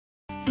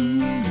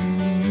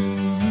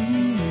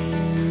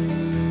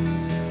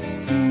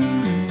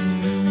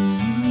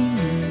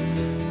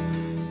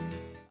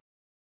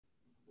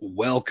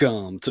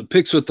Welcome to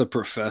Picks with the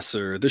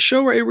Professor, the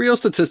show where a real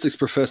statistics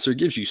professor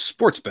gives you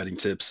sports betting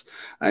tips.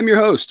 I'm your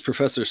host,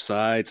 Professor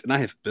Sides, and I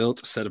have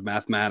built a set of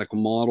mathematical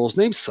models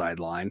named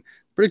Sideline to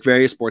predict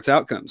various sports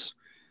outcomes.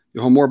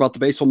 You'll hear more about the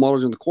baseball model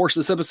during the course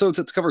of this episode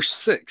set to cover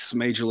 6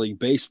 Major League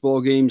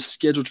Baseball games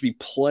scheduled to be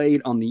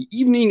played on the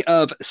evening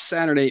of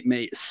Saturday,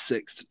 May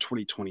 6th,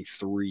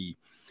 2023.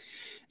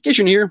 In case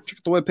you're new here, check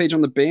out the webpage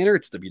on the banner.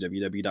 It's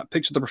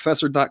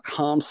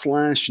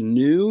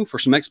www.pickswiththeprofessor.com/new for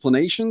some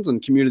explanations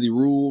and community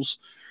rules.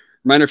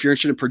 Reminder, if you're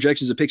interested in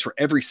projections and picks for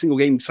every single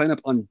game, sign up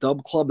on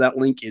Dub Club. That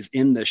link is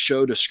in the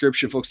show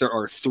description. Folks, there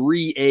are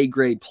 3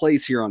 A-grade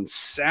plays here on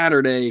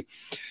Saturday.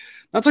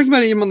 Not talking about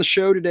any of them on the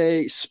show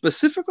today,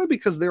 specifically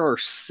because there are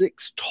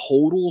 6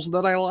 totals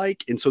that I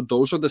like, and so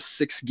those are the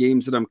 6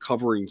 games that I'm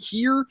covering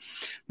here.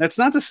 That's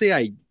not to say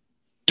I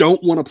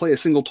don't want to play a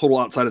single total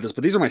outside of this,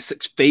 but these are my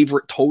 6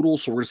 favorite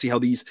totals, so we're going to see how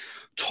these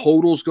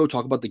totals go,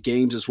 talk about the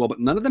games as well, but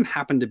none of them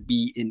happen to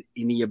be in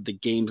any of the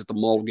games that the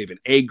model gave an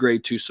A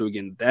grade to, so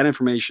again, that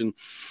information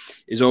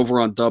is over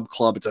on Dub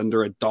Club. It's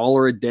under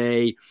 $1 a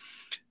day.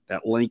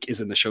 That link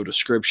is in the show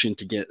description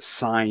to get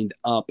signed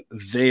up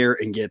there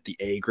and get the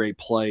A-grade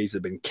plays that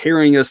have been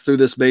carrying us through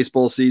this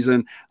baseball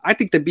season. I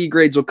think the B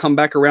grades will come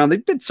back around.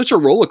 They've been such a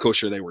roller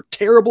coaster. They were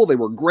terrible. They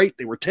were great.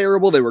 They were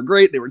terrible. They were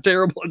great. They were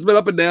terrible. It's been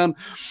up and down.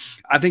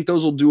 I think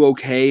those will do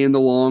okay in the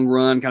long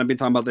run. Kind of been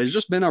talking about there's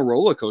just been a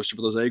roller coaster,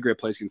 but those A-grade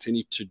plays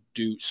continue to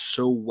do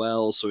so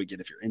well. So again,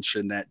 if you're interested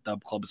in that,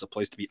 Dub Club is a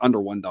place to be under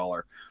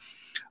 $1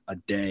 a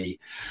day.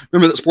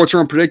 Remember that sports are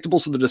unpredictable,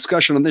 so the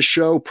discussion on this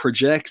show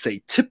projects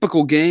a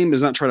typical game,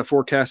 does not try to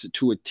forecast it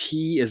to a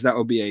T, as that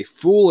would be a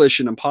foolish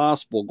and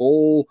impossible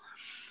goal.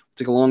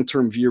 Take a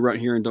long-term view right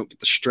here and don't get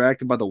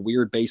distracted by the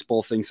weird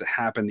baseball things that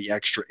happen, the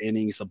extra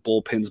innings, the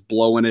bullpens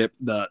blowing it.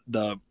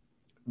 The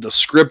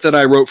script that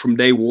I wrote from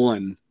day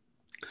one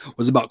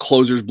was about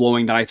closers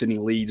blowing 9th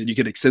inning leads, and you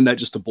could extend that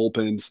just to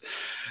bullpens.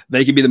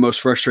 They can be the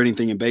most frustrating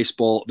thing in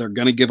baseball. They're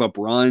going to give up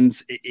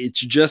runs. It's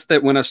just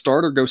that when a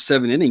starter goes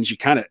 7 innings, you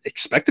kind of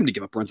expect them to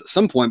give up runs at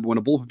some point, but when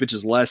a bullpen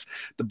pitches less,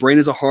 the brain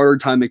has a harder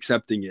time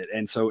accepting it.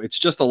 And so it's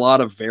just a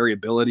lot of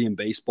variability in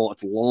baseball.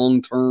 It's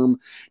long-term,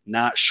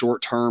 not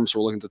short-term, so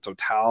we're looking at the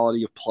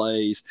totality of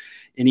plays.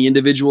 Any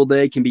individual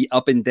day can be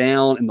up and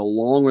down, and the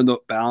longer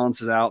that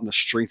balances out and the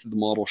strength of the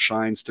model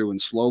shines through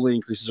and slowly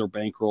increases our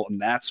bankroll,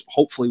 and that's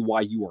hopefully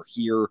why you are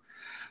here.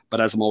 But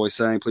as I'm always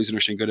saying, please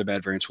understand good and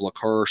bad variance will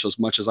occur. So as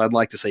much as I'd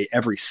like to say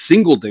every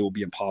single day will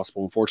be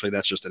impossible, unfortunately,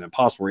 that's just an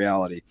impossible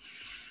reality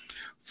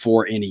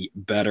for any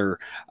better.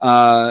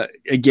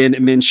 Again,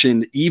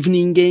 mentioned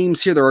evening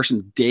games here. There are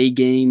some day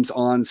games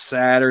on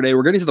Saturday.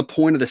 We're getting to the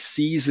point of the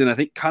season. I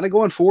think kind of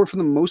going forward for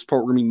the most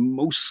part, we're going to be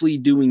mostly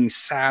doing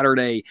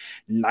Saturday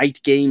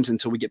night games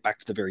until we get back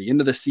to the very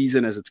end of the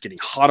season as it's getting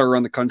hotter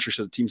around the country.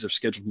 So the teams have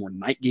scheduled more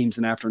night games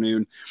than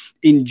afternoon.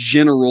 In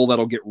general,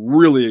 that'll get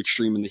really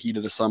extreme in the heat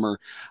of the summer.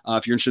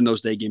 If you're interested in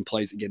those day game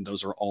plays, again,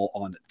 those are all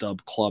on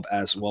Dub Club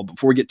as well.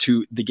 Before we get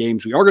to the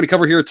games we are going to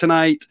cover here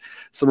tonight,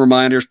 some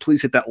reminders.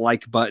 Please hit that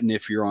like button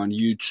if you're on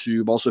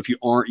YouTube. Also, if you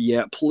aren't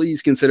yet,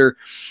 please consider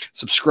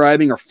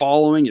subscribing or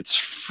following. It's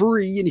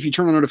free, and if you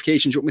turn on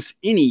notifications, you won't miss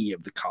any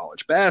of the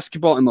college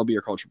basketball, MLB,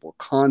 or college football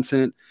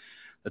content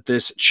that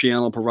this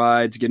channel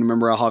provides. Again,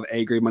 remember, I'll have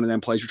A-grade Monday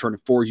Night plays returning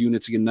 4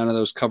 units. Again, none of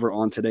those covered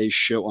on today's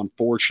show,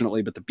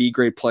 unfortunately, but the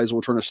B-grade plays will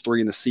return us 3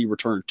 and the C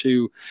return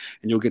 2,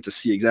 and you'll get to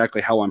see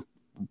exactly how I'm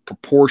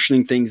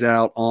proportioning things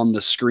out on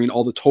the screen.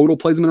 All the total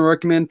plays I'm going to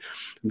recommend,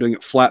 I'm doing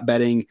it flat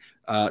betting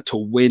to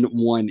win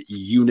 1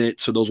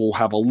 unit. So those will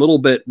have a little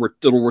bit,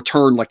 it'll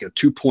return like a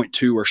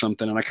 2.2 or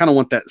something. And I kind of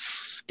want that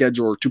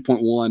schedule, or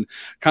 2.1,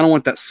 kind of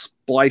want that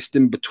spliced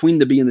in between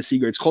the B and the C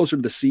grades, closer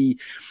to the C,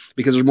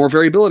 because there's more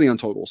variability on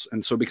totals.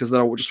 And so because of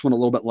that, I just want a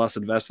little bit less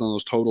invested on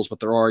those totals,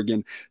 but there are,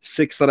 again,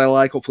 6 that I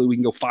like. Hopefully we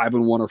can go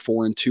 5-1 or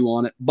 4-2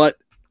 on it. But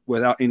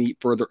without any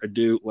further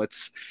ado,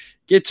 let's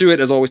get to it.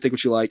 As always, take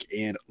what you like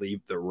and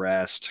leave the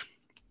rest.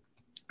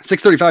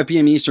 6:35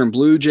 p.m. Eastern,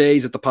 Blue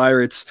Jays at the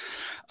Pirates.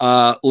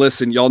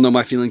 Listen, y'all know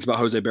my feelings about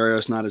Jose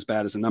Barrios, not as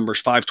bad as the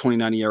numbers.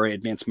 5.29 ERA,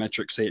 advanced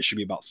metrics say it should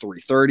be about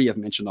 3.30. I've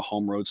mentioned the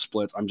home road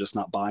splits. I'm just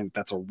not buying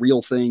that's a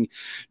real thing.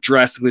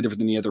 Drastically different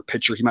than any other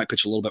pitcher. He might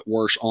pitch a little bit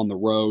worse on the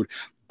road,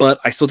 but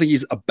I still think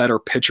he's a better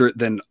pitcher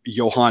than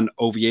Johan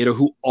Oviedo,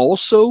 who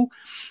also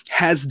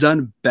has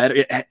done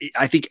better.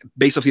 I think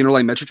based off the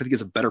underlying metrics, I think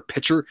he's a better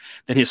pitcher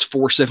than his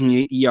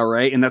 4.78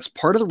 ERA. And that's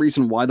part of the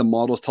reason why the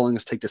model is telling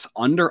us to take this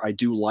under. I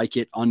do like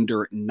it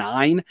under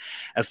 9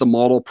 as the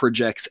model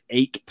projects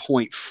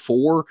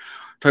 8.4.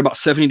 Talking about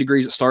 70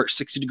 degrees at start,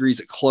 60 degrees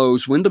at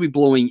close. Wind will be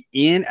blowing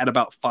in at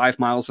about 5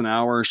 miles an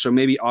hour, so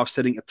maybe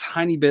offsetting a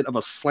tiny bit of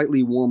a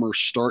slightly warmer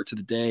start to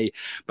the day.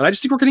 But I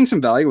just think we're getting some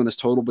value in this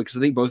total because I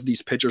think both of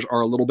these pitchers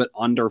are a little bit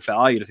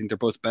undervalued. I think they're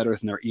both better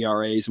than their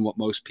ERAs and what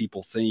most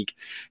people think.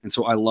 And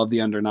so I love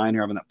the under 9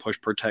 here, having that push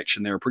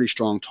protection there. Pretty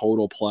strong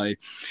total play.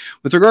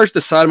 With regards to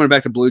the side, I'm going to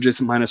back the Blue Jays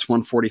at minus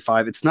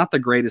 145. It's not the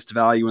greatest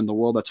value in the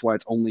world. That's why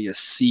it's only a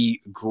C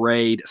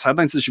grade.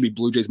 Sideline says it should be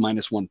Blue Jays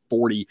minus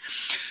 140.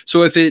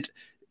 So if it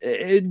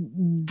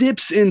It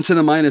dips into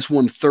the minus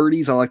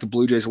 130s. I like the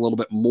Blue Jays a little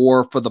bit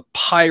more. For the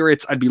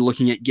Pirates, I'd be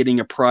looking at getting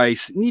a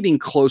price needing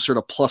closer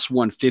to plus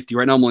 150.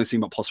 Right now, I'm only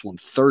seeing about plus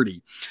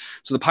 130.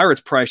 So the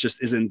Pirates price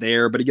just isn't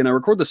there. But again, I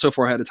record this so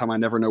far ahead of time, I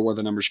never know where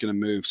the number's going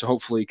to move. So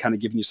hopefully kind of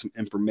giving you some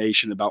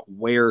information about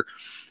where,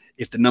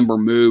 if the number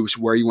moves,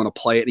 where you want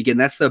to play it. Again,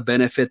 that's the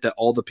benefit that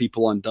all the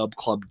people on Dub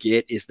Club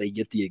get, is they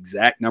get the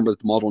exact number that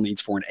the model needs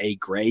for an A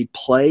grade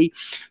play.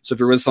 So if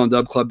you're with us on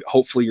Dub Club,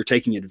 hopefully you're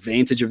taking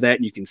advantage of that,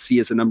 and you can see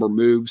as the number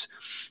moves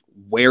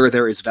where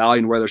there is value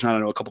and where there's not. I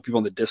know a couple people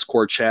in the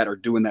Discord chat are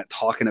doing that,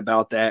 talking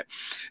about that.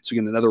 So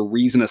again, another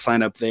reason to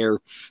sign up there.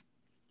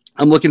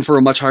 I'm looking for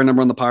a much higher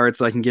number on the Pirates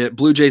that I can get.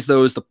 Blue Jays,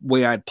 though, is the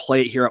way I'd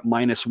play it here at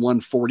minus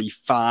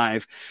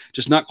 145.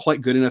 Just not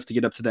quite good enough to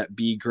get up to that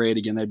B grade.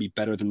 Again, that'd be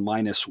better than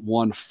minus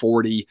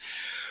 140.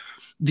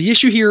 The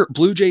issue here,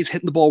 Blue Jays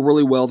hitting the ball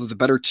really well. They're the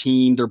better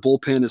team. Their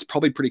bullpen is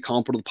probably pretty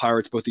comparable to the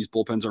Pirates. Both these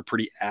bullpens are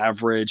pretty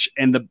average.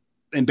 And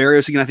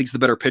Barrios, again, I think is the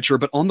better pitcher,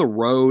 but on the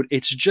road,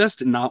 it's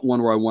just not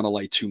one where I want to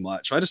lay too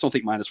much. I just don't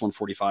think minus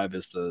 145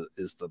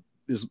 is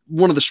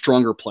one of the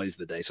stronger plays of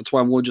the day. So that's why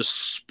I'm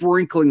just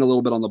sprinkling a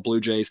little bit on the Blue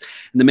Jays.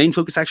 And the main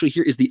focus actually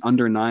here is the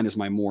under 9 is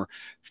my more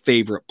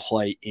favorite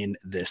play in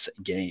this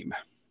game.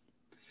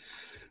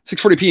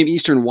 6:40 p.m.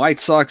 Eastern, White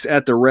Sox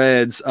at the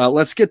Reds.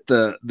 Let's get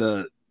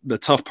the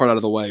tough part out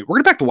of the way. We're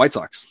going to back the White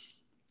Sox.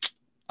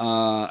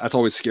 That's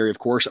always scary, of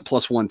course, at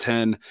plus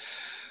 110.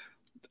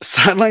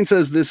 Sideline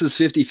says this is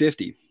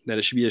 50-50, that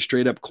it should be a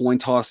straight-up coin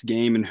toss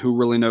game, and who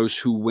really knows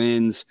who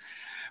wins.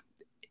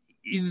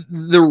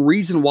 The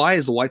reason why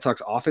is the White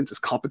Sox offense is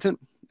competent,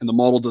 and the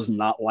model does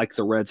not like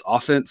the Reds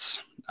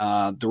offense.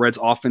 The Reds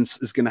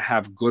offense is going to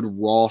have good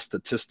raw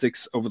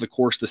statistics over the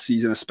course of the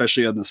season,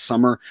 especially in the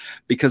summer,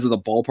 because of the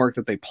ballpark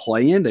that they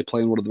play in. They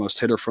play in one of the most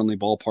hitter-friendly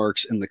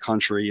ballparks in the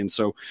country, and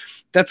so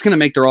that's going to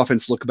make their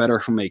offense look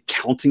better from a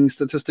counting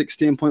statistics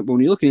standpoint. But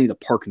when you look at any of the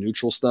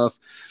park-neutral stuff,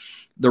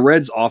 the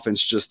Reds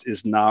offense just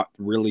is not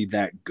really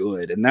that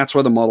good. And that's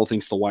why the model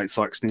thinks the White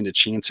Sox stand a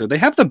chance here. They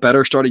have the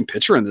better starting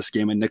pitcher in this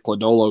game in Nick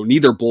Lodolo.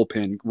 Neither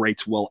bullpen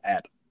rates well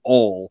at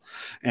all.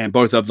 And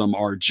both of them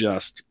are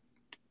just,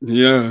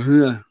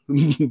 bad.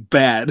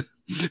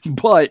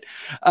 But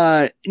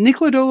Nick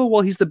Lodolo,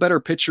 while he's the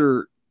better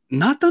pitcher,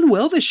 not done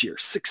well this year.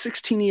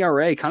 6.16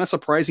 ERA, kind of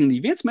surprising. The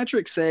advanced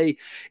metrics say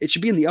it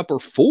should be in the upper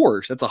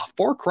 4s. That's a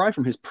far cry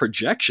from his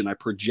projection. I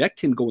project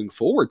him going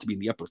forward to be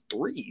in the upper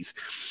 3s.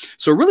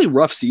 So a really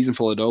rough season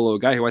for Lodolo, a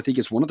guy who I think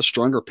is one of the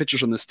stronger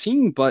pitchers on this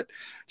team, but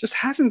just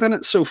hasn't done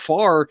it so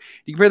far.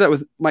 You compare that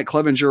with Mike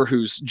Clevenger,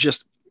 who's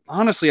just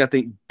honestly, I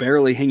think,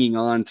 barely hanging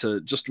on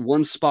to just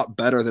one spot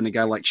better than a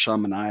guy like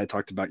Sean Manaea I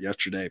talked about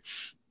yesterday.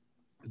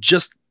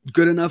 Just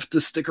good enough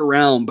to stick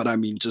around, but I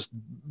mean, just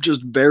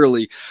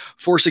barely.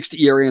 4.60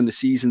 ERA in the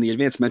season. The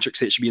advanced metrics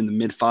say it should be in the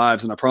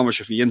mid-5s, and I promise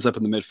you, if he ends up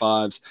in the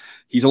mid-5s,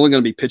 he's only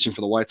going to be pitching for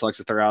the White Sox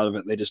if they're out of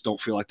it. They just don't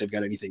feel like they've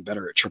got anything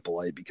better at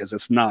AAA because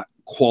it's not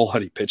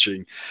quality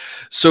pitching.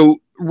 So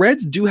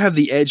Reds do have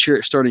the edge here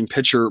at starting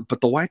pitcher,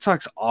 but the White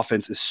Sox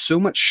offense is so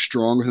much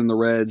stronger than the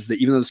Reds that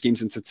even though this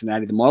game's in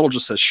Cincinnati, the model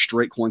just says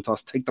straight coin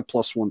toss, take the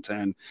plus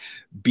 110,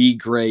 be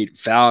great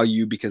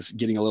value, because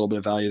getting a little bit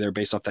of value there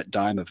based off that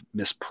dime of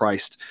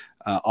mispriced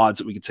odds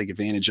that we could take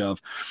advantage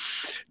of.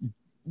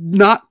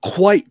 Not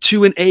quite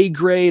to an A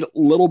grade, a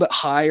little bit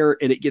higher,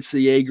 and it gets to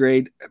the A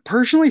grade.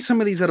 Personally,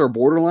 some of these that are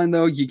borderline,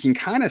 though, you can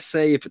kind of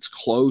say if it's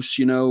close,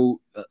 a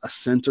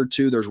cent or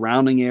two, there's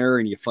rounding error,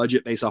 and you fudge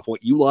it based off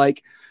what you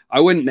like. I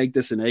wouldn't make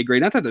this an A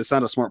grade. Not that it's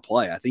not a smart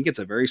play. I think it's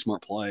a very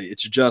smart play.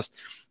 It's just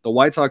the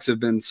White Sox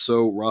have been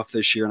so rough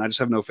this year, and I just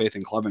have no faith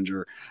in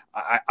Clevenger.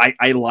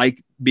 I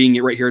like being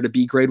it right here at a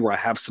B grade where I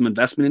have some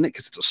investment in it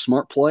because it's a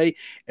smart play.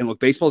 And look,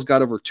 baseball's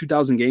got over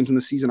 2,000 games in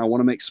the season. I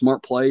want to make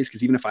smart plays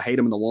because even if I hate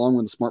them in the long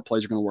run, the smart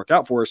plays are going to work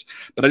out for us.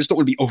 But I just don't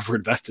want to be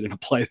over-invested in a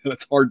play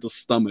that's hard to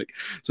stomach.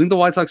 So I think the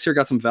White Sox here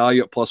got some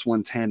value at plus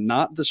 110.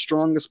 Not the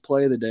strongest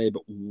play of the day,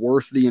 but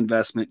worth the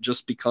investment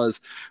just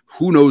because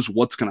who knows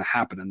what's going to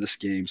happen in this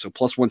game. So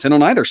plus 110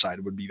 on either side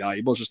would be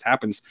valuable. It just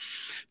happens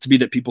to be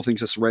that people think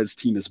this Reds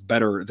team is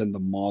better than the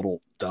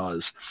model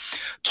does.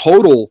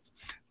 Total,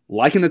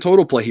 liking the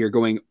total play here,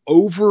 going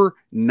over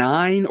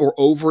 9 or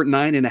over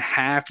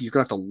 9.5. You're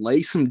going to have to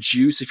lay some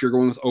juice if you're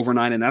going with over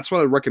 9. And that's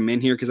what I'd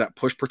recommend here because that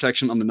push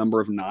protection on the number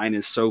of 9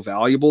 is so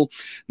valuable.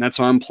 And that's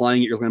how I'm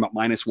playing it. You're looking about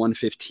minus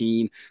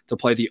 115 to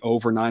play the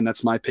over 9.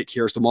 That's my pick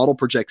here. As the model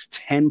projects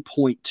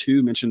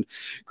 10.2. Mentioned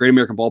Great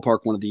American Ballpark,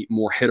 one of the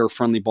more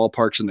hitter-friendly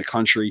ballparks in the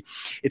country.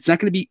 It's not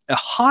going to be a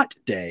hot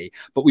day,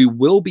 but we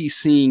will be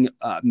seeing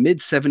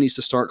mid-70s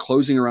to start,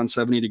 closing around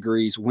 70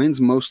 degrees. Winds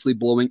mostly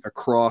blowing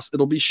across.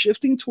 It'll be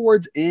shifting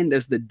towards end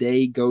as the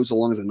day goes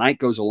along, as the night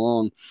goes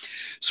along.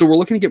 So we're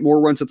looking to get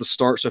more runs at the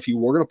start. So if you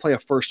were going to play a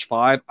first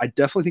 5, I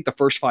definitely think the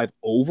first 5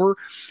 over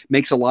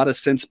makes a lot of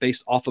sense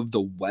based off of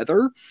the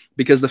weather,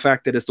 because the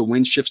fact that as the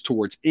wind shifts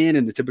towards in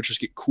and the temperatures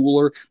get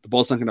cooler, the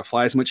ball's not going to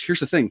fly as much.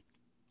 Here's the thing.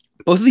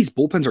 Both of these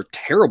bullpens are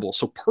terrible.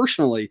 So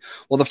personally,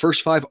 while the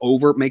first 5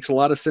 over makes a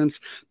lot of sense,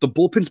 the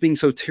bullpens being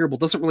so terrible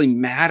doesn't really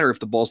matter if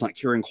the ball's not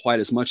carrying quite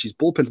as much. These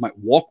bullpens might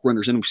walk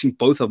runners in. We've seen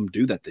both of them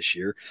do that this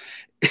year.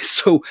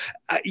 So,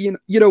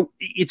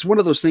 it's one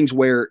of those things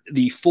where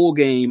the full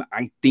game,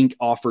 I think,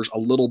 offers a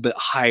little bit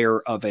higher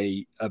of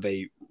a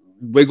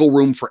wiggle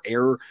room for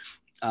error.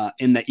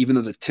 In that even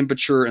though the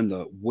temperature and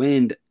the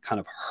wind kind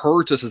of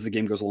hurts us as the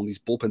game goes along, these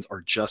bullpens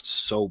are just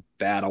so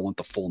bad. I want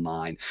the full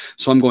 9.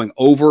 So I'm going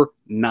over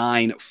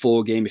 9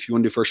 full game. If you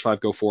want to do first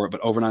 5, go for it.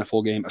 But over 9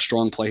 full game, a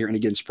strong play here. And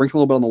again, sprinkle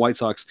a little bit on the White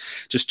Sox.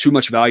 Just too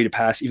much value to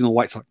pass. Even though the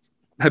White Sox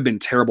have been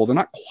terrible, they're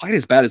not quite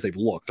as bad as they've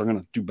looked. They're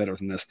going to do better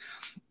than this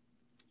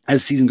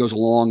as the season goes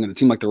along. And a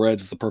team like the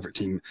Reds is the perfect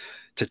team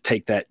to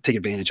take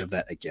advantage of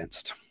that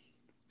against.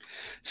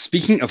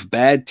 Speaking of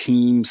bad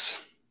teams,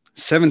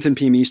 7:10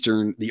 p.m.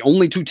 Eastern, the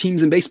only 2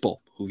 teams in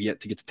baseball who've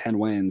yet to get to 10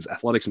 wins,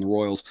 Athletics and the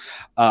Royals.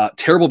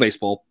 Terrible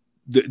baseball.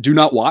 Do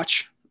not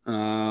watch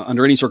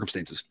under any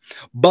circumstances.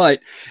 But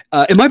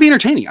it might be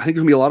entertaining. I think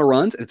there's going to be a lot of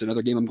runs, and it's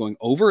another game I'm going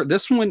over.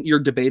 This one, you're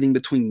debating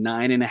between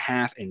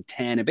 9.5 and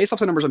 10. And based off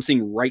the numbers I'm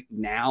seeing right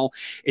now,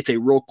 it's a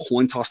real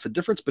coin toss. The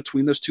difference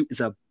between those two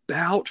is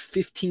about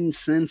 15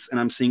 cents, and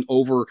I'm seeing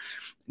over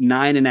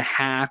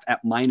 9.5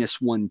 at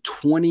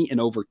 -120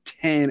 and over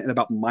 10 at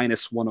about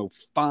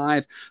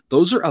 -105.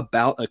 Those are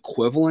about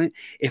equivalent.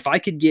 If I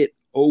could get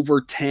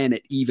over 10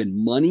 at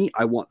even money,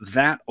 I want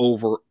that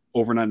over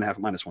 9.5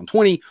 at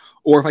 -120.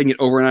 Or if I can get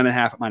over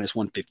 9.5 at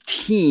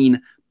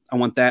 -115, I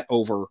want that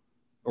over,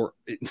 or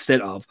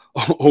instead of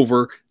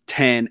over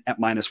 10 at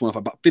 -105.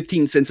 About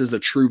 15 cents is the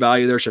true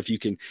value there. So if you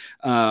can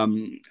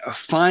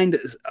find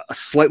a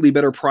slightly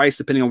better price,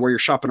 depending on where you're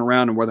shopping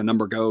around and where the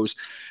number goes,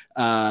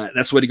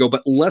 that's the way to go.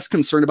 But less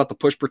concerned about the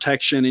push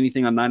protection,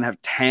 anything on 9.5,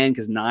 10,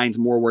 because 9's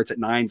more where it's at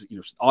 9's,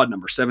 odd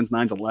number, 7s,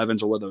 9s,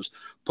 11s, or where those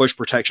push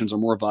protections are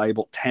more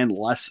valuable. 10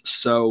 less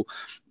so.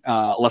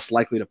 Less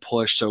likely to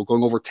push. So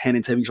going over 10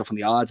 and saving yourself on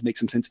the odds makes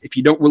some sense. If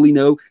you don't really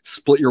know,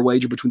 split your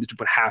wager between the two,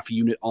 put half a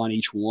unit on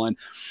each one.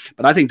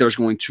 But I think there's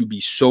going to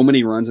be so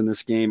many runs in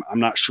this game. I'm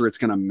not sure it's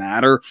going to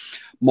matter.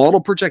 Model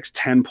projects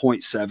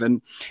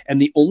 10.7. And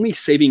the only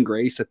saving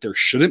grace that there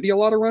shouldn't be a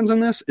lot of runs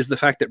in this is the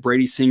fact that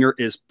Brady Singer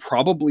is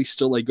probably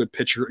still a good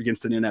pitcher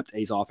against an inept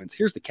A's offense.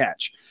 Here's the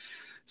catch.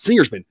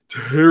 Singer's been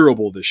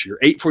terrible this year,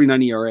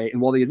 8.49 ERA.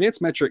 And while the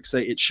advanced metrics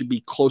say it should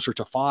be closer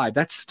to 5,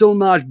 that's still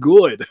not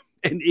good.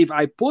 And if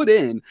I put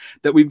in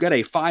that we've got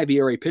a 5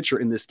 ERA pitcher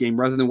in this game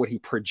rather than what he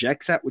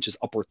projects at, which is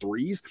upper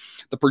 3s,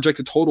 the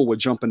projected total would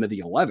jump into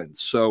the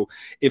 11s. So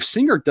if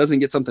Singer doesn't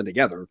get something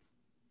together,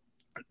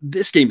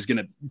 this game's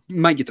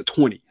might get to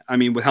 20. I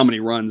mean, with how many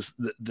runs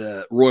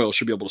the Royals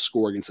should be able to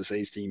score against this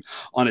A's team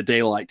on a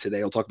day like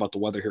today. I'll talk about the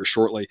weather here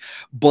shortly.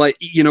 But,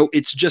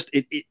 it's just,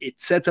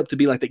 it sets up to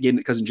be like that game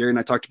that Cousin Jerry and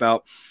I talked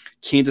about.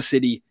 Kansas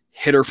City,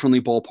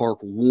 hitter-friendly ballpark,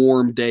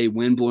 warm day,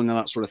 wind blowing, all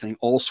that sort of thing,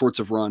 all sorts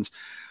of runs.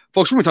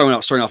 Folks, we're talking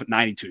about starting off at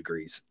 92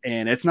 degrees,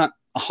 and it's not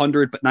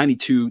 100, but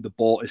 92, the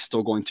ball is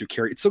still going to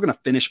carry. It's still going to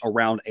finish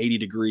around 80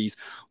 degrees.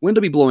 Wind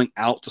will be blowing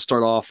out to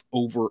start off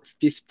over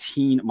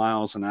 15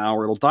 miles an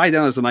hour. It'll die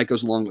down as the night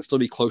goes along, but still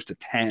be close to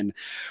 10.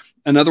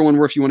 Another one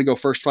where if you want to go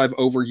first 5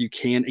 over, you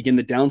can. Again,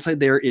 the downside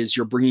there is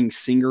you're bringing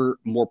Singer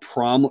more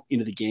prominent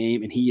into the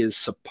game, and he is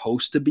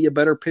supposed to be a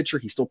better pitcher.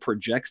 He still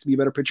projects to be a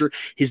better pitcher.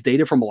 His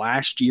data from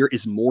last year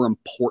is more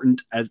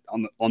important as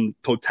on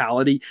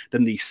totality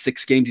than the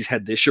 6 games he's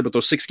had this year. But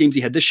those 6 games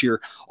he had this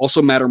year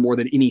also matter more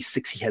than any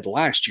 6 he had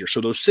last year.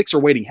 So those 6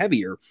 are weighting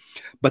heavier,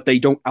 but they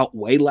don't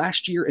outweigh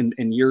last year and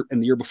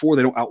the year before.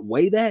 They don't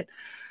outweigh that.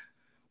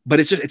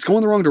 But it's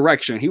going the wrong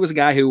direction. He was a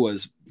guy who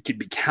could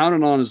be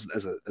counted on as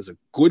a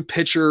good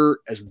pitcher,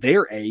 as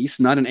their ace,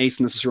 not an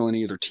ace necessarily in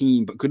any other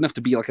team, but good enough to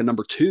be like a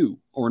number 2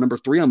 or a number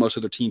 3 on most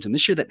other teams. And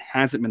this year that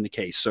hasn't been the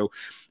case. So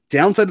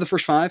downside of the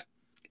first 5,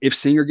 if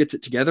Singer gets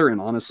it together,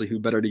 and honestly, who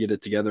better to get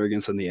it together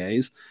against than the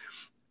A's?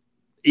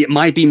 It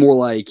might be more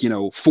like,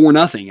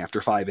 4-0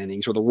 after 5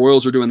 innings, or the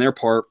Royals are doing their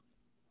part,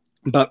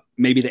 but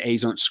maybe the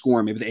A's aren't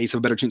scoring. Maybe the A's have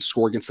a better chance to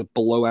score against a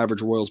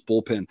below-average Royals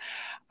bullpen.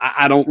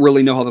 I don't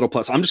really know how that'll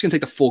play. So I'm just going to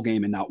take the full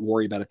game and not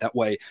worry about it that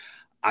way.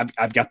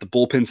 I've got the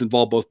bullpens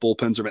involved. Both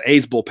bullpens are, but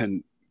A's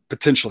bullpen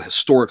potentially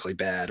historically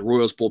bad.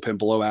 Royals bullpen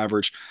below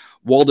average.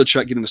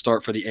 Waldachuk getting the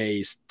start for the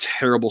A's.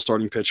 Terrible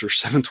starting pitcher,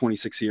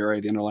 7.26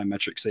 ERA. The underlying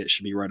metrics say it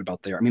should be right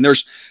about there. I mean,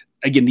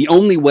 again, the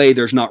only way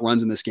there's not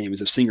runs in this game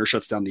is if Singer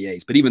shuts down the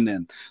A's. But even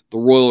then, the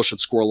Royals should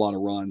score a lot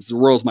of runs. The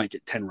Royals might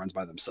get 10 runs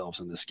by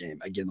themselves in this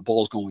game. Again, the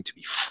ball is going to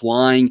be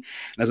flying.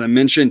 And as I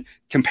mentioned,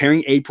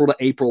 comparing April to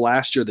April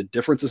last year, the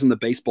differences in the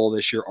baseball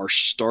this year are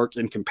stark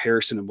in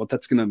comparison. And what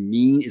that's going to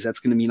mean is that's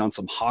going to mean on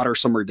some hotter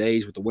summer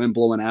days with the wind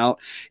blowing out,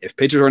 if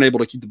pitchers aren't able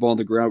to keep the ball on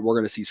the ground, we're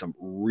going to see some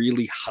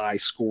really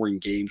high-scoring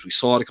games. We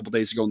saw it a couple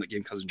days ago in that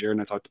game Cousin Jared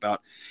and I talked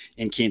about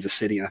in Kansas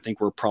City, and I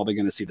think we're probably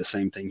going to see the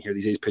same thing here.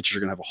 These A's pitchers are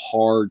going to have a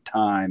hard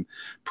time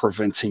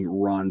preventing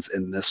runs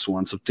in this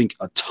one. So think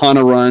a ton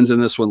of runs in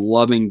this one,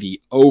 loving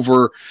the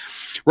over.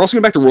 We're also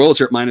going back to Royals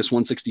here at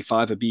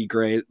 -165, a B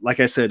grade. Like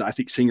I said, I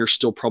think Singer's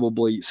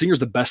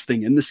the best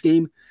thing in this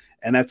game.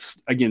 And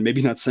that's, again,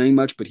 maybe not saying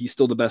much, but he's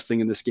still the best thing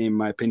in this game, in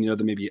my opinion, other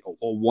than maybe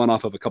a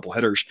one-off of a couple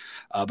hitters.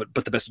 But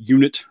the best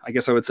unit, I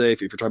guess I would say,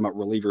 if you're talking about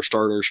reliever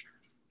starters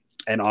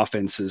and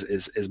offense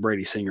is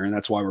Brady Singer. And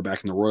that's why we're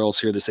backing the Royals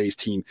here, this A's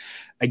team.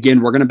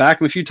 Again, we're going to back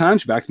him a few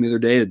times. We backed him the other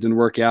day. It didn't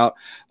work out.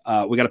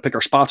 We got to pick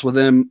our spots with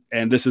him,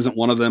 and this isn't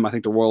one of them. I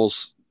think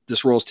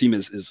this Royals team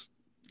is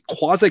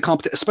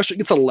quasi-competent, especially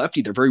against a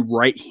lefty. They're very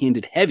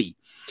right-handed heavy,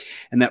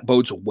 and that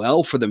bodes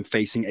well for them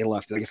facing a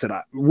lefty. Like I said,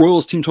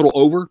 Royals team total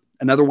over,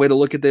 another way to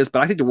look at this,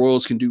 but I think the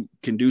Royals can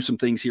do some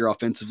things here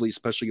offensively,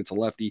 especially against a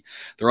lefty.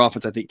 Their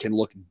offense, I think, can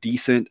look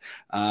decent.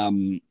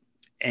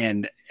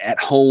 And at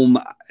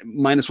home,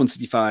 minus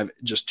 165,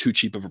 just too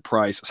cheap of a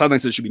price.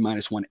 Sideline says it should be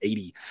minus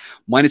 180.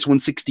 Minus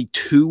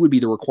 162 would be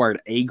the required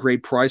A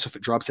grade price. So if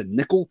it drops a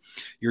nickel,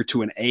 you're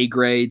to an A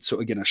grade. So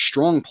again, a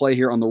strong play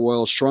here on the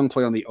Royals, strong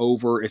play on the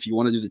over. If you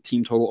want to do the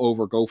team total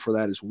over, go for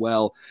that as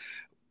well.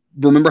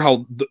 Remember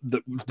how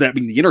that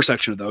being the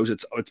intersection of those,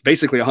 it's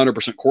basically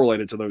 100%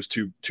 correlated to those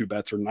two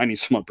bets, or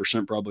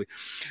 90% probably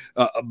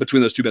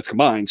between those two bets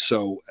combined.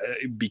 So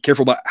be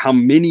careful about how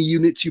many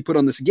units you put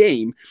on this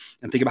game,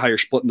 and think about how you're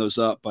splitting those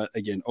up. But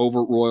again,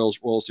 over Royals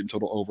team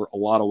total over. A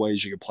lot of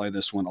ways you could play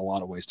this one. A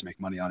lot of ways to make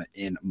money on it,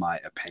 in my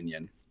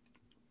opinion.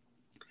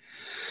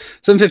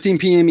 7:15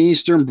 p.m.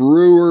 Eastern,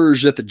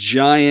 Brewers at the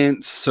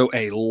Giants. So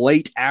a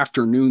late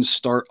afternoon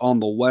start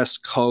on the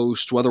West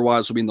Coast.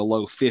 Weather-wise will be in the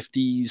low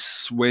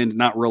 50s. Wind,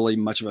 not really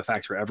much of a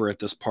factor ever at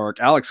this park.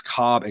 Alex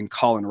Cobb and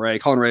Colin Ray.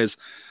 Colin Ray has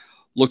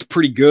looked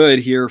pretty good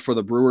here for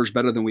the Brewers,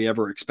 better than we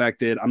ever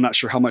expected. I'm not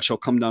sure how much he'll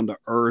come down to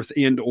earth,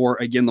 or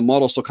again, the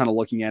model's still kind of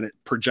looking at it,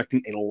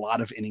 projecting a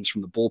lot of innings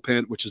from the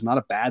bullpen, which is not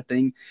a bad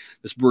thing.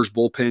 This Brewers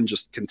bullpen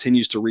just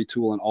continues to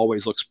retool and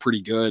always looks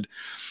pretty good.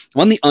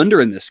 On the under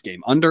in this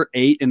game, under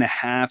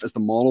 8.5 as the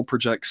model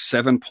projects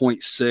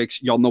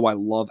 7.6. Y'all know I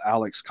love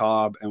Alex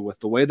Cobb, and with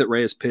the way that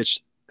Ray has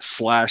pitched /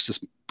 this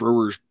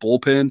Brewers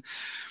bullpen,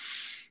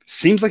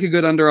 seems like a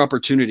good under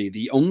opportunity.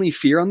 The only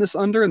fear on this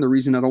under, and the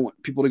reason I don't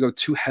want people to go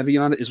too heavy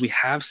on it, is we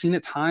have seen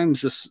at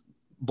times this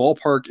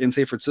ballpark in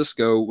San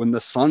Francisco, when the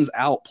sun's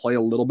out, play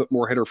a little bit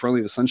more hitter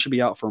friendly. The sun should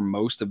be out for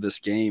most of this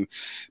game,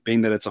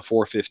 being that it's a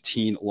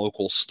 4:15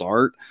 local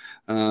start.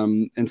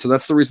 And so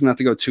that's the reason not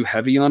to go too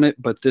heavy on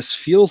it. But this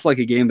feels like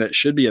a game that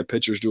should be a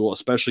pitcher's duel,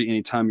 especially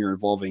anytime you're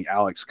involving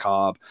Alex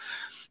Cobb.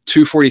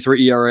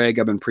 2.43 ERA,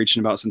 I've been preaching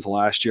about since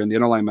last year, and the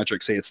underlying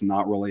metrics say it's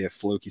not really a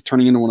fluke. He's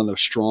turning into one of the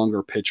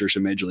stronger pitchers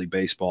in Major League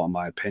Baseball, in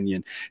my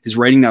opinion. His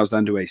rating now is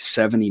down to a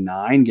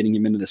 79. Getting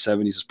him into the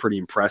 70s is pretty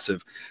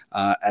impressive,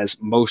 as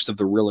most of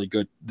the really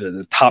good,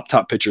 the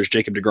top pitchers,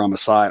 Jacob deGrom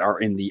aside, are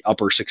in the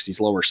upper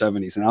 60s, lower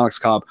 70s. And Alex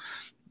Cobb,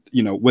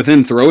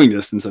 within throwing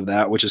distance of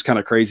that, which is kind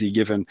of crazy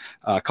given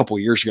a couple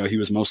of years ago, he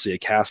was mostly a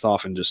cast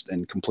off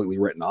and completely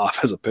written off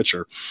as a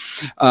pitcher.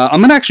 I'm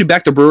going to actually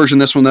back the Brewers in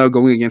this one, though,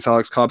 going against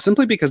Alex Cobb,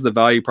 simply because the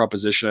value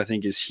proposition, I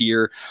think, is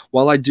here.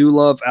 While I do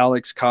love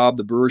Alex Cobb,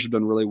 the Brewers have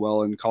done really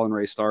well in Colin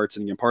Ray starts.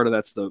 And again, part of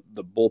that's the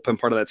bullpen,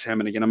 part of that's him.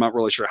 And again, I'm not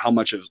really sure how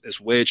much is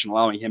which, and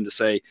allowing him to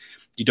say,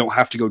 you don't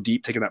have to go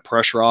deep, taking that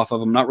pressure off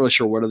of him. I'm not really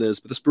sure what it is,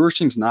 but this Brewers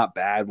team's not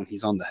bad when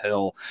he's on the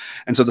hill.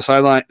 And so the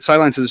sideline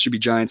says it should be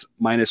Giants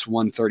minus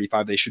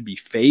 135. They should be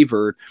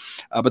favored,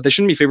 but they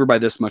shouldn't be favored by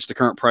this much. The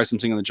current price I'm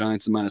seeing on the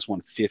Giants is minus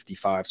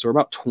 155. So we're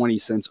about 20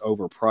 cents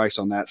overpriced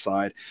on that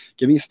side,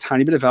 giving us a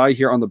tiny bit of value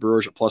here on the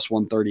Brewers at plus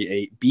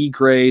 138. B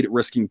grade,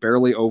 risking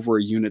barely over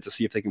a unit to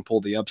see if they can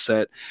pull the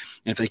upset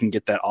and if they can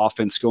get that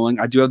offense going.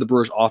 I do have the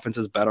Brewers offense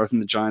is better than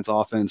the Giants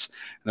offense,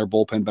 and their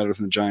bullpen better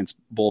than the Giants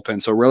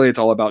bullpen. So really it's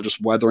all about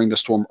just weathering the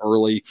storm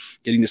early,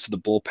 getting this to the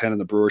bullpen, and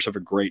the Brewers have a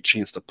great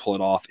chance to pull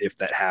it off if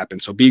that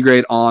happens. So B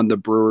grade on the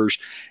Brewers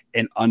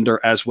and under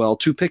as well.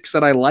 Two picks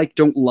that I like,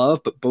 don't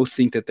love, but both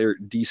think that they're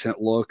decent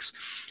looks.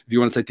 If you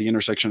want to take the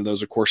intersection of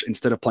those, of course,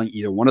 instead of playing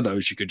either one of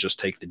those, you could just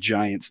take the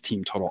Giants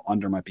team total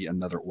under. Might be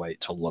another way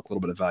to look. A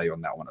little bit of value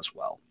on that one as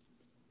well.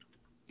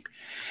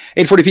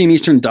 8:40 p.m.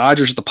 Eastern,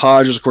 Dodgers at the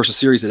Padres, of course, a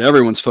series that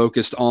everyone's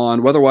focused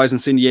on. Weather-wise in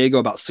San Diego,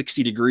 about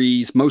 60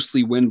 degrees,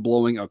 mostly wind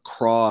blowing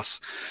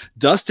across.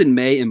 Dustin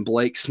May and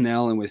Blake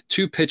Snell, and with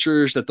two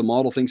pitchers that the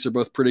model thinks are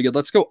both pretty good,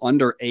 let's go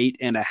under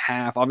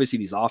 8.5. Obviously,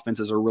 these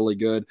offenses are really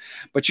good,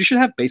 but you should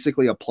have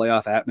basically a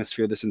playoff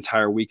atmosphere this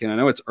entire weekend. I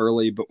know it's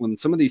early, but when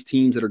some of these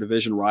teams that are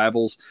division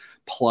rivals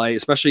play,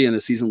 especially in a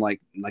season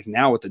like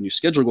now with the new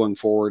schedule going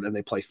forward, and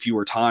they play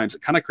fewer times,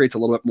 it kind of creates a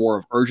little bit more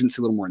of urgency,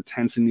 a little more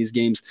intense in these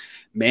games.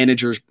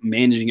 Managers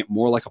managing it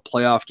more like a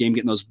playoff game,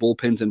 getting those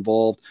bullpens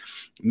involved,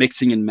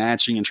 mixing and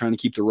matching and trying to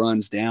keep the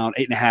runs down.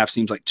 8.5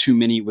 seems like too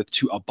many with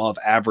two above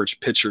average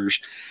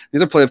pitchers. The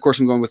other play, of course,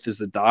 I'm going with is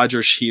the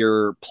Dodgers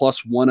here,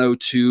 plus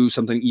 102,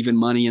 something even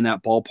money in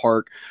that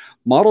ballpark.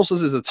 Model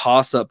says it's a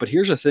toss-up, but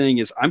here's the thing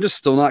is I'm just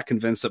still not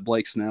convinced that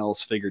Blake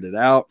Snell's figured it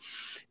out.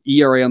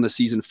 ERA on the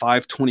season,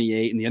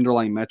 5.28, and the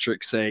underlying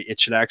metrics say it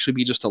should actually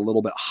be just a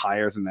little bit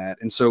higher than that.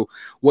 And so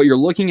what you're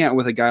looking at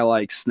with a guy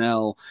like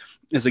Snell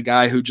is a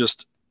guy who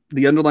just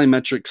the underlying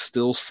metrics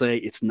still say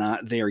it's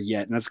not there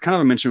yet. And that's kind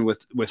of a mention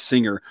with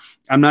Singer.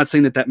 I'm not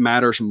saying that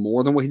matters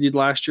more than what he did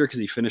last year because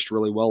he finished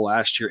really well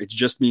last year. It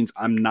just means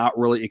I'm not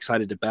really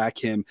excited to back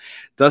him.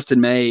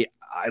 Dustin May,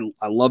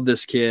 I love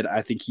this kid.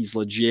 I think he's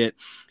legit.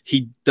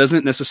 He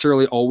doesn't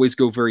necessarily always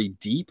go very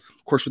deep.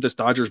 Of course, with this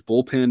Dodgers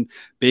bullpen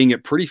being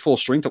at pretty full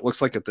strength, it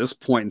looks like at this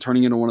point, and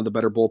turning into one of the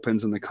better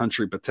bullpens in the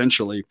country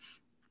potentially,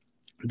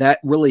 that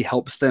really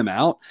helps them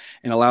out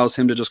and allows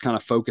him to just kind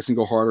of focus and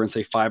go harder and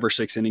say 5 or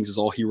 6 innings is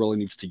all he really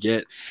needs to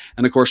get.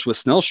 And of course, with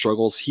Snell's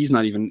struggles, he's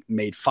not even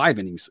made 5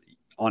 innings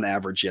on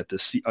average yet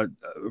this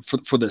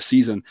for this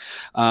season.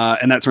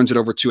 And that turns it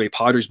over to a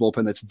Padres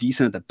bullpen that's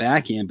decent at the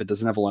back end, but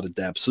doesn't have a lot of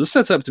depth. So this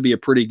sets up to be a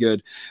pretty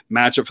good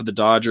matchup for the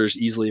Dodgers,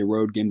 easily a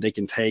road game they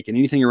can take, and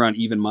anything around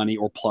even money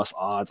or plus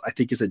odds, I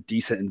think is a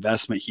decent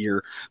investment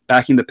here,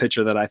 backing the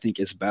pitcher that I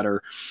think is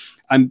better.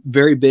 I'm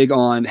very big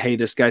on, hey,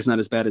 this guy's not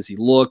as bad as he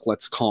looked.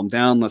 Let's calm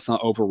down. Let's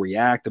not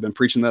overreact. I've been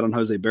preaching that on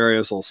Jose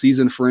Barrios all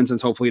season, for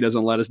instance. Hopefully he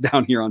doesn't let us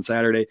down here on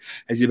Saturday,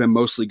 as he's been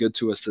mostly good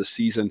to us this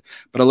season.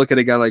 But I look at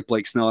a guy like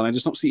Blake Snell, and I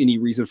just don't see any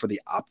reason for the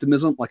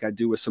optimism like I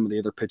do with some of the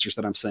other pitchers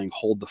that I'm saying,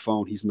 hold the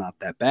phone. He's not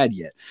that bad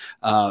yet.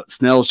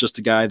 Snell's just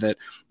a guy that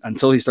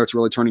until he starts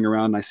really turning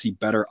around and I see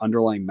better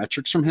underlying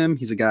metrics from him,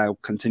 he's a guy I'll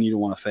continue to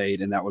want to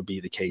fade, and that would be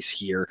the case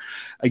here.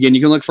 Again,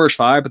 you can look first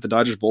 5, but the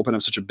Dodgers bullpen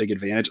have such a big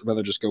advantage. I'd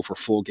rather just go for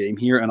full game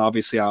here. And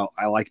obviously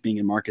I like being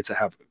in markets that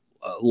have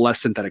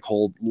less synthetic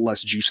hold,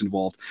 less juice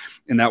involved.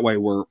 And that way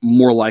we're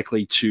more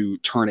likely to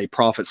turn a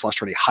profit /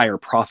 turn a higher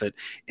profit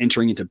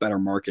entering into better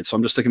markets. So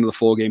I'm just sticking to the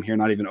full game here,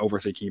 not even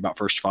overthinking about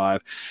first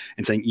 5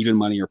 and saying even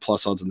money or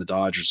plus odds in the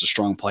Dodgers is a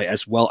strong play,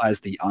 as well as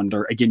the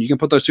under. Again, you can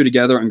put those two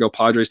together and go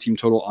Padres team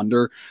total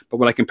under. But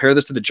when I compare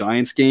this to the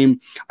Giants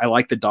game, I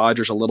like the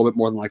Dodgers a little bit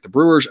more than like the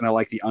Brewers, and I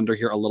like the under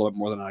here a little bit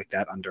more than I like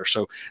that under.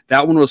 So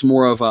that one was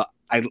more of a,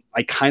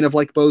 I kind of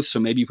like both, so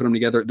maybe you put them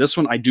together. This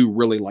one, I do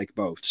really like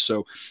both.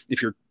 So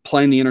if you're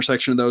playing the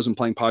intersection of those and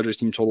playing Padres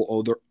team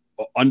total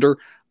under,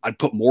 I'd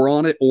put more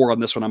on it. Or on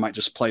this one, I might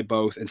just play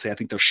both and say I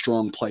think they're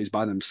strong plays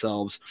by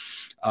themselves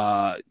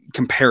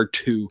compared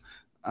to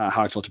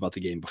how I felt about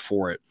the game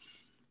before it.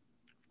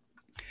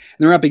 And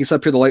then wrapping us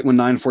up here, the late one,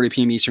 9:40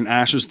 p.m. Eastern,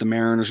 Astros, the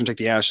Mariners. We're going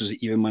to take the Astros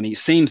at even money.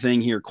 Same thing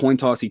here, coin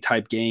tossy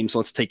type game. So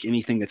let's take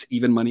anything that's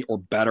even money or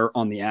better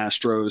on the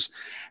Astros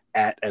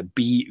at a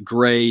B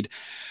grade.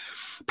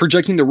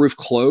 Projecting the roof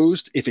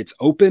closed. If it's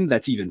open,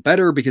 that's even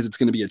better because it's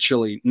going to be a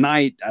chilly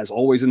night, as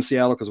always in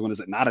Seattle, because when is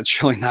it not a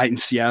chilly night in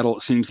Seattle,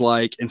 it seems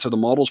like. And so the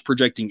model's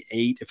projecting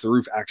 8. If the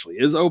roof actually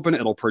is open,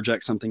 it'll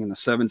project something in the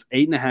 7s.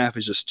 8.5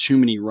 is just too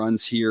many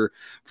runs here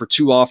for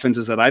 2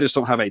 offenses that I just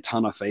don't have a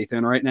ton of faith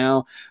in right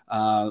now.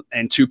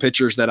 And 2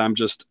 pitchers that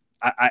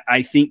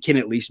I think can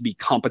at least be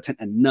competent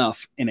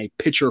enough in a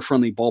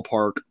pitcher-friendly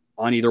ballpark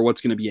on either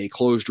what's going to be a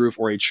closed roof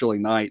or a chilly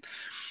night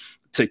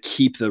to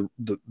keep the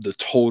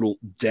total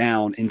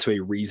down into a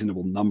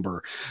reasonable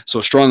number. So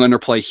a strong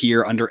underplay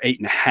here, under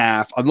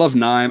 8.5. I'd love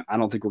 9. I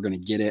don't think we're going to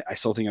get it. I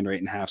still think under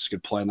 8.5 is a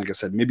good play. And like I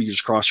said, maybe you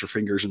just cross your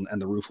fingers and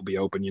the roof will be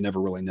open. You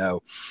never really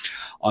know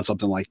on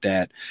something like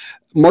that.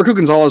 Marco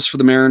Gonzalez for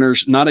the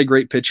Mariners, not a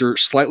great pitcher,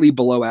 slightly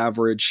below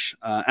average.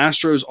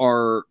 Astros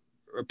are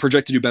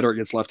projected to do better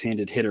against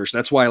left-handed hitters.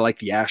 That's why I like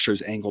the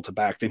Astros angle to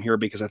back them here,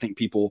 because I think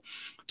people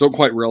don't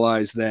quite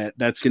realize that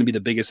that's going to be the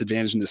biggest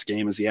advantage in this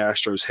game is the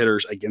Astros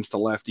hitters against a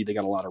lefty. They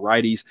got a lot of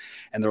righties,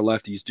 and their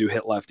lefties do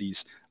hit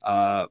lefties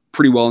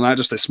pretty well, not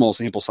just a small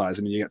sample size.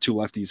 I mean, you got 2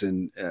 lefties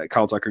in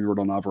Kyle Tucker and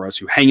Yordan Alvarez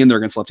who hang in there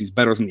against lefties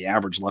better than the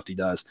average lefty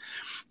does.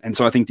 And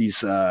so I think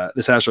this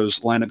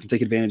Astros lineup can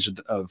take advantage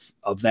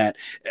of that.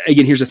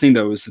 Again, here's the thing,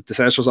 though, is that this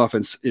Astros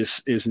offense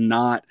is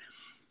not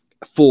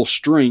full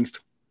strength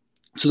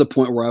to the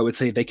point where I would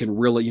say they can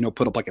really,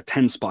 put up like a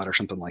 10 spot or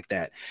something like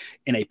that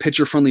in a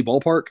pitcher-friendly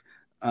ballpark.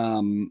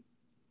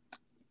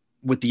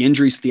 With the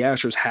injuries that the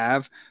Astros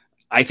have,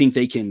 I think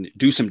they can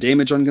do some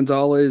damage on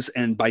Gonzalez.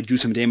 And by do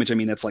some damage, I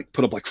mean, that's like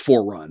put up like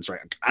 4 runs, right?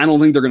 I don't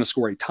think they're going to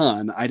score a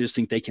ton. I just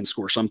think they can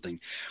score something.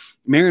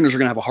 Mariners are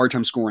going to have a hard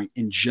time scoring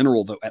in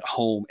general, though, at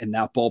home in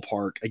that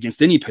ballpark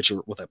against any pitcher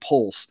with a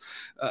pulse,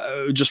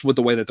 just with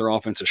the way that their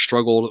offense has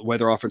struggled, the way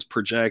their offense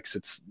projects.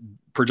 It's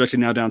projected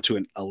now down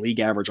to a league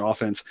average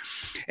offense.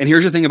 And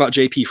here's the thing about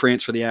JP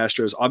France for the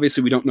Astros.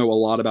 Obviously, we don't know a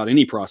lot about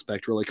any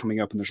prospect really coming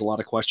up, and there's a lot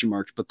of question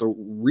marks. But the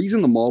reason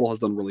the model has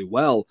done really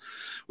well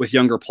with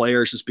younger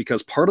players is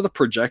because part of the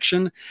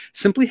projection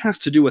simply has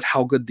to do with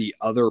how good the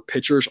other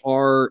pitchers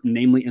are,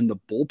 namely in the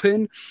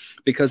bullpen,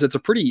 because it's a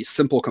pretty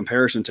simple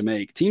comparison to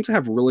make. Teams that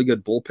have really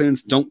good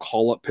bullpens don't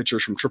call up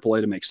pitchers from AAA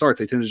to make starts.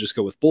 They tend to just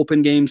go with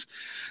bullpen games.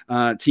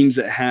 Teams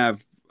that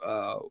have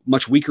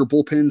much weaker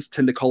bullpens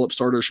tend to call up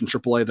starters from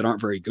AAA that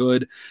aren't very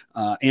good,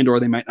 and or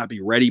they might not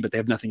be ready, but they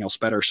have nothing else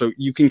better. So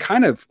you can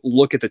kind of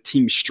look at the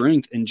team's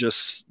strength and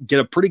just get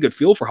a pretty good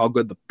feel for how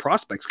good the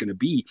prospect's going to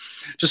be,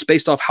 just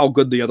based off how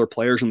good the other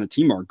players on the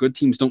team are. Good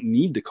teams don't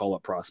need to call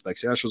up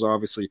prospects. The Astros are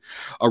obviously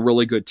a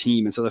really good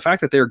team, and so the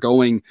fact that they're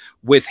going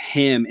with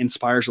him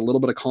inspires a little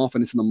bit of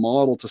confidence in the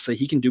model to say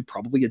he can do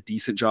probably a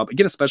decent job,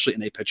 again, especially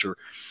in a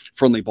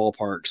pitcher-friendly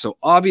ballpark. So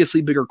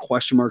obviously bigger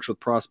question marks with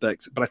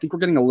prospects, but I think we're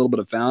getting a little bit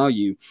of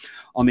value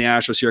on the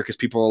Astros here because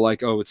people are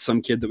like, oh, it's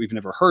some kid that we've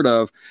never heard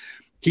of.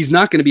 He's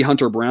not going to be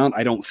Hunter Brown,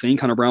 I don't think.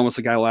 Hunter Brown was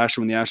the guy last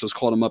year when the Astros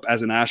called him up.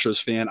 As an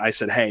Astros fan, I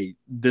said, hey,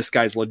 this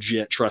guy's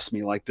legit. Trust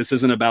me. Like, this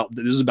is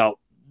about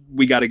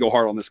we got to go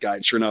hard on this guy.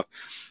 And sure enough,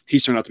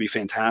 he's turned out to be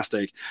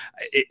fantastic.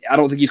 I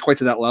don't think he's quite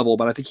to that level,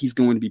 but I think he's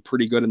going to be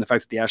pretty good. And the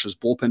fact that the Astros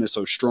bullpen is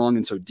so strong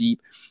and so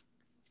deep,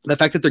 the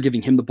fact that they're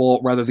giving him the ball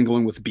rather than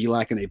going with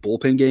Belak in a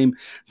bullpen game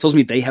tells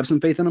me they have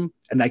some faith in him,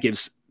 and that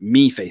gives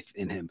me faith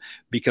in him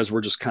because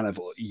we're just kind of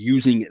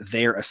using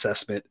their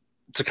assessment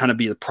to kind of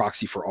be the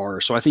proxy for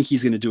ours. So I think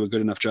he's going to do a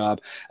good enough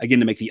job, again,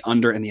 to make the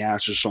under and the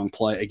Astros strong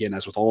play. Again,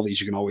 as with all these,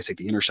 you can always take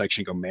the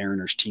intersection, go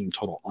Mariners team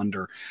total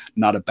under.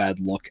 Not a bad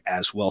look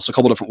as well. So a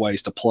couple different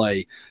ways to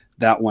play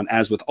that one,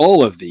 as with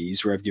all of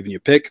these, where I've given you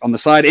a pick on the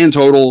side and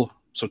total.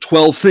 So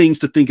 12 things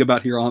to think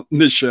about here on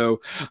this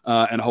show,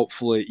 and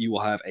hopefully you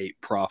will have a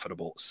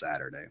profitable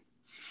Saturday.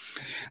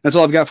 That's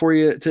all I've got for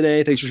you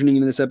today. Thanks for tuning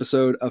into this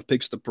episode of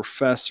Picks with the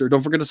Professor.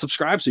 Don't forget to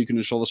subscribe so you can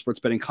enjoy the sports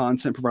betting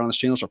content provided on this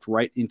channel. It's dropped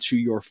right into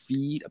your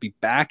feed. I'll be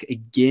back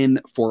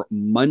again for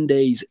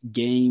Monday's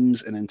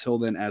games. And until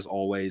then, as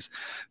always,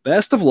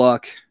 best of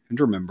luck. And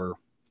remember, you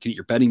can eat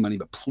your betting money,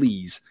 but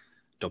please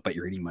don't bet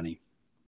your eating money.